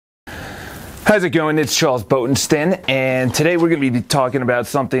How's it going? It's Charles Botensten, and today we're going to be talking about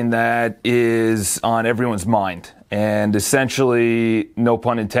something that is on everyone's mind. And essentially, no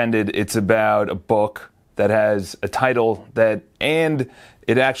pun intended, it's about a book that has a title and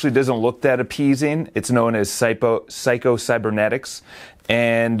it actually doesn't look that appeasing. It's known as Psycho-Cybernetics.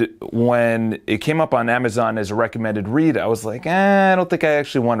 And when it came up on Amazon as a recommended read, I was like, I don't think I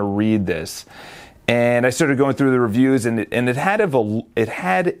actually want to read this. And I started going through the reviews, and it had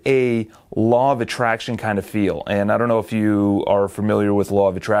a law of attraction kind of feel. And I don't know if you are familiar with law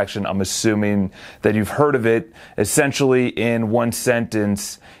of attraction. I'm assuming that you've heard of it. Essentially, in one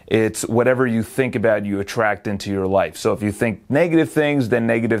sentence, it's whatever you think about, you attract into your life. So if you think negative things, then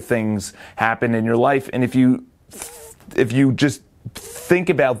negative things happen in your life. And if you just think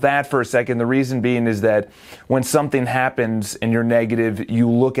about that for a second, the reason being is that when something happens and you're negative, you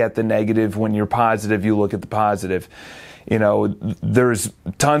look at the negative. When you're positive, you look at the positive. You know, there's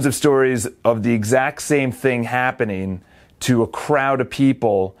tons of stories of the exact same thing happening to a crowd of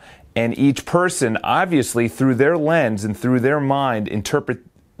people, and each person, obviously, through their lens and through their mind, interpret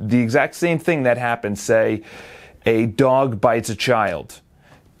the exact same thing that happened. Say, a dog bites a child.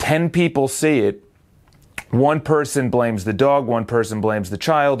 10 people see it. One person blames the dog, one person blames the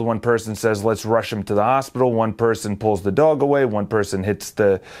child, one person says, let's rush him to the hospital, one person pulls the dog away, one person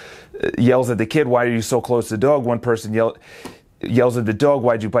yells at the kid, why are you so close to the dog? One person yells at the dog,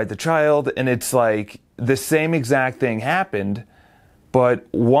 why'd you bite the child? And it's like the same exact thing happened, but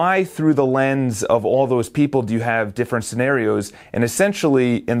why through the lens of all those people do you have different scenarios? And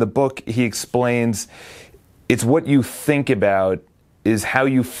essentially in the book he explains it's what you think about is how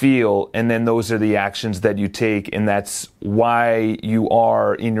you feel, and then those are the actions that you take, and that's why you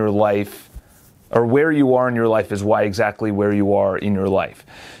are in your life, or where you are in your life is why exactly where you are in your life.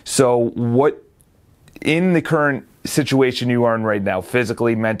 So what, in the current situation you are in right now,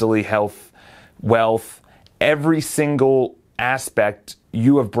 physically, mentally, health, wealth, every single aspect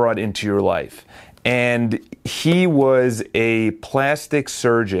you have brought into your life. And he was a plastic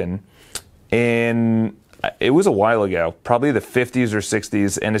surgeon it was a while ago, probably the 50s or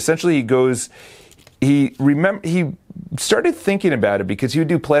 60s, and essentially he started thinking about it because he would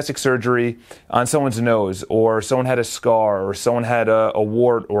do plastic surgery on someone's nose, or someone had a scar, or someone had a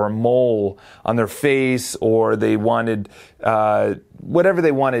wart or a mole on their face, or they wanted whatever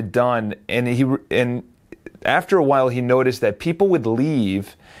they wanted done. And after a while, he noticed that people would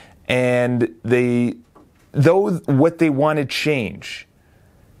leave, and what they wanted change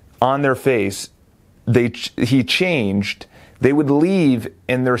on their face, he changed. They would leave,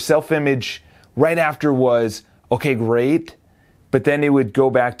 and their self-image right after was, okay, great, but then it would go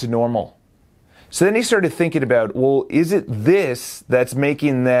back to normal. So then he started thinking about, well, is it this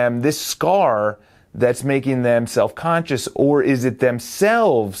scar that's making them self-conscious, or is it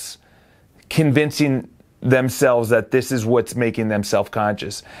themselves convincing themselves that this is what's making them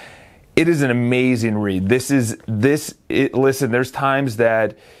self-conscious? It is an amazing read. Listen, there's times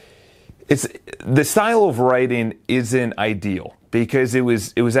that the style of writing isn't ideal because it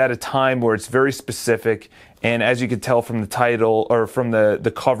was at a time where it's very specific, and as you could tell from the title, or from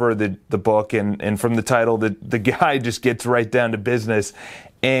the cover of the book, and from the title, the guy just gets right down to business.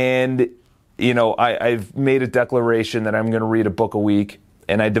 And you know, I've made a declaration that I'm going to read a book a week,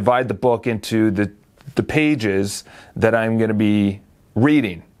 and I divide the book into the pages that I'm going to be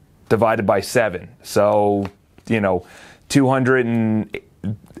reading, divided by 7. So,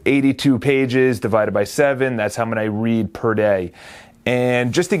 282 pages divided by 7, that's how many I read per day.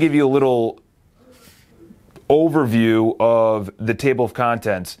 And just to give you a little overview of the table of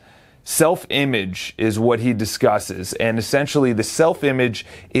contents, self-image is what he discusses. And essentially the self-image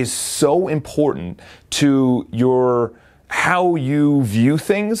is so important to how you view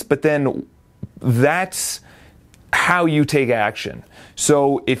things, but then that's how you take action.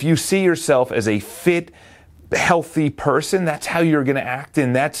 So if you see yourself as a fit, healthy person, that's how you're going to act,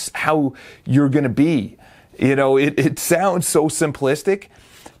 and that's how you're going to be. It sounds so simplistic,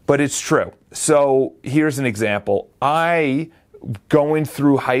 but it's true. So here's an example. Going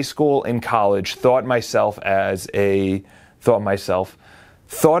through high school and college, thought of myself as a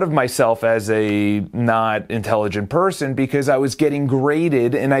not intelligent person because I was getting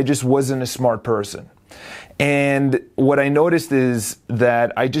graded and I just wasn't a smart person. And what I noticed is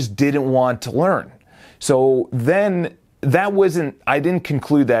that I just didn't want to learn. So then I didn't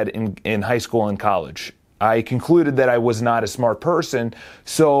conclude that in high school and college. I concluded that I was not a smart person.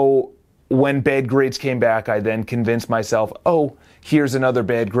 So when bad grades came back, I then convinced myself, oh, here's another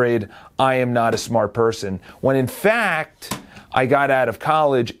bad grade. I am not a smart person. When in fact, I got out of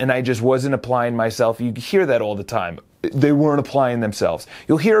college and I just wasn't applying myself. You hear that all the time. they weren't applying themselves.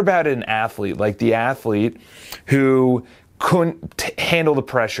 You'll hear about an athlete, like the athlete who couldn't handle the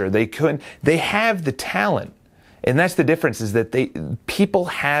pressure. They have the talent. And that's the difference, is that people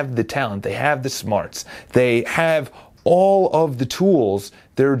have the talent. They have the smarts. They have all of the tools.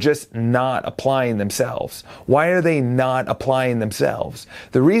 They're just not applying themselves. Why are they not applying themselves?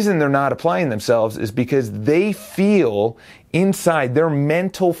 The reason they're not applying themselves is because they feel inside their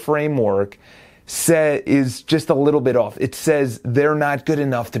mental framework is just a little bit off. It says they're not good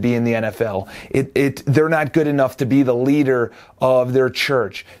enough to be in the NFL. They're not good enough to be the leader of their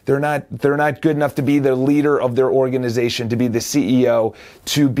church. They're not good enough to be the leader of their organization, to be the CEO,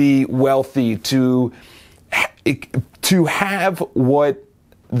 to be wealthy, to have what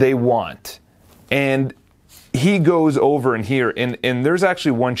they want. And he goes over in here, and there's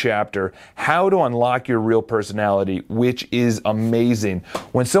actually one chapter, How to Unlock Your Real Personality, which is amazing.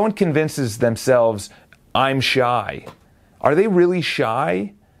 When someone convinces themselves, I'm shy, are they really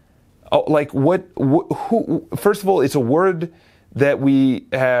shy? Oh, like who? First of all, it's a word that we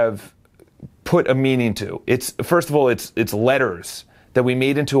have put a meaning to. First of all, it's letters that we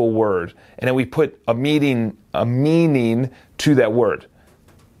made into a word, and then we put a meaning to that word.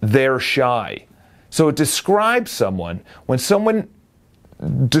 They're shy. So it describes someone. When someone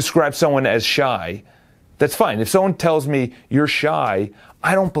describes someone as shy, that's fine. If someone tells me you're shy,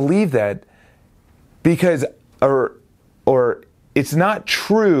 I don't believe that because, or it's not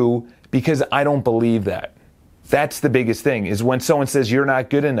true because I don't believe that. That's the biggest thing, is when someone says you're not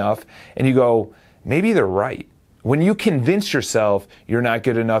good enough and you go, maybe they're right. When you convince yourself you're not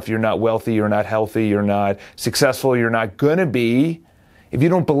good enough, you're not wealthy, you're not healthy, you're not successful, you're not going to be, if you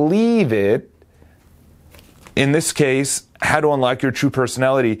don't believe it, in this case, How to Unlock Your True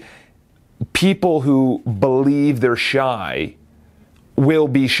Personality, people who believe they're shy will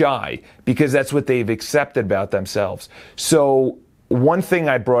be shy because that's what they've accepted about themselves. So one thing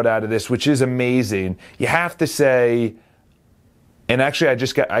I brought out of this, which is amazing, you have to say, and actually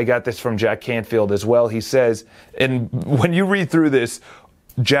I got this from Jack Canfield as well. He says, and when you read through this,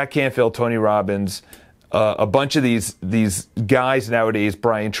 Jack Canfield, Tony Robbins, a bunch of these guys nowadays,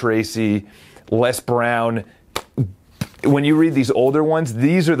 Brian Tracy, Les Brown, when you read these older ones,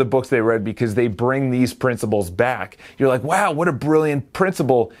 these are the books they read because they bring these principles back. You're like, wow, what a brilliant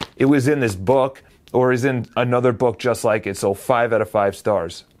principle. It was in this book or is in another book just like it. So 5 out of 5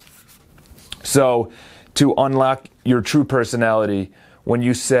 stars. So to unlock your true personality, when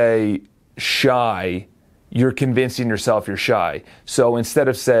you say shy, you're convincing yourself you're shy. So instead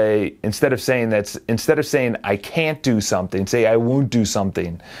of saying I can't do something, say I won't do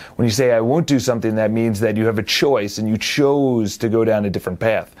something. When you say I won't do something, that means that you have a choice and you chose to go down a different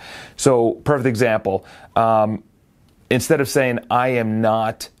path. So perfect example. Instead of saying I am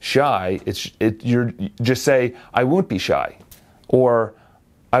not shy, you're just say I won't be shy, or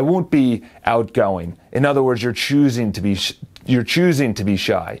I won't be outgoing. In other words, you're choosing to be shy.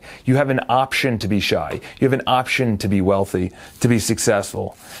 You have an option to be shy. You have an option to be wealthy, to be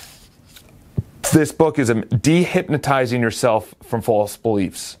successful. This book is dehypnotizing yourself from false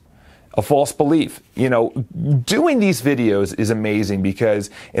beliefs. A false belief. Doing these videos is amazing because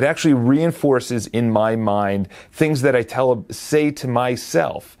it actually reinforces in my mind things that I say to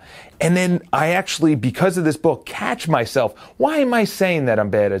myself. And then I actually, because of this book, catch myself. Why am I saying that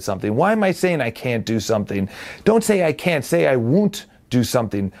I'm bad at something? Why am I saying I can't do something? Don't say I can't, say I won't do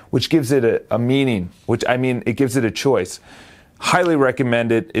something, which gives it a meaning, it gives it a choice. Highly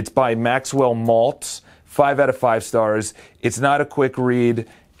recommend it. It's by Maxwell Maltz, 5 out of 5 stars. It's not a quick read.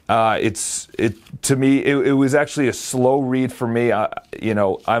 To me, it was actually a slow read for me.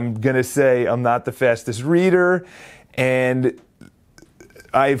 I'm going to say I'm not the fastest reader, and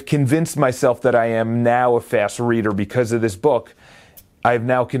I've convinced myself that I am now a fast reader because of this book. I've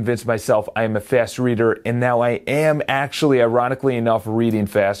now convinced myself I am a fast reader, and now I am actually, ironically enough, reading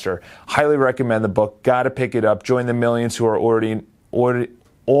faster. Highly recommend the book. Got to pick it up. Join the millions who are already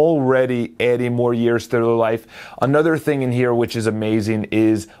adding more years to their life. Another thing in here which is amazing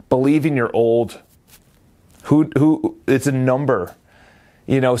is believing you're old. Who it's a number.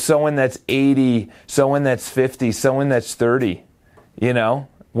 Someone that's 80, someone that's 50, someone that's 30.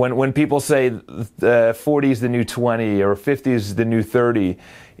 When people say 40 is the new 20 or 50 is the new 30,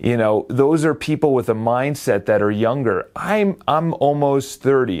 those are people with a mindset that are younger. I'm almost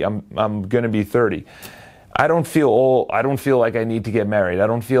 30. I'm going to be 30. I don't feel old. I don't feel like I need to get married. I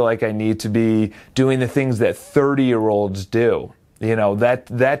don't feel like I need to be doing the things that 30-year-olds do.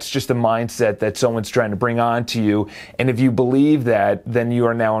 That's just a mindset that someone's trying to bring on to you. And if you believe that, then you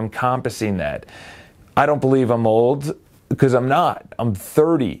are now encompassing that. I don't believe I'm old. because I'm not. I'm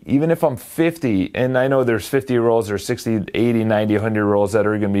 30. Even if I'm 50, and I know there's 50-year-olds or 60, 80, 90, 100-year-olds that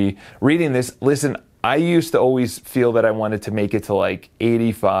are going to be reading this. Listen, I used to always feel that I wanted to make it to like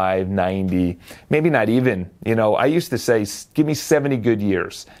 85, 90, maybe not even. You know, I used to say, give me 70 good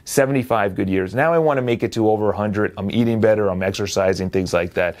years, 75 good years. Now I want to make it to over 100. I'm eating better. I'm exercising, things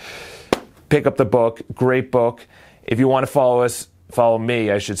like that. Pick up the book. Great book. If you want to follow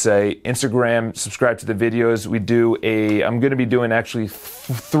me, I should say, Instagram, subscribe to the videos. I'm going to be doing actually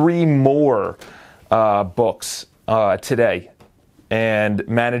 3 more books today. And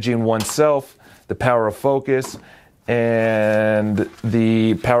Managing Oneself, The Power of Focus, and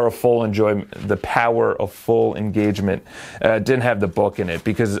The Power of Full Enjoyment, The Power of Full Engagement. Didn't have the book in it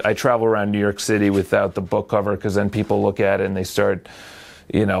because I travel around New York City without the book cover, because then people look at it and they start,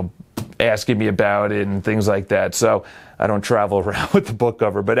 you know, asking me about it and things like that. So I don't travel around with the book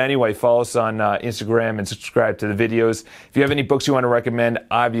cover. But anyway, follow us on Instagram and subscribe to the videos. If you have any books you want to recommend,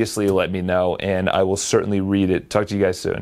 obviously let me know, and I will certainly read it. Talk to you guys soon.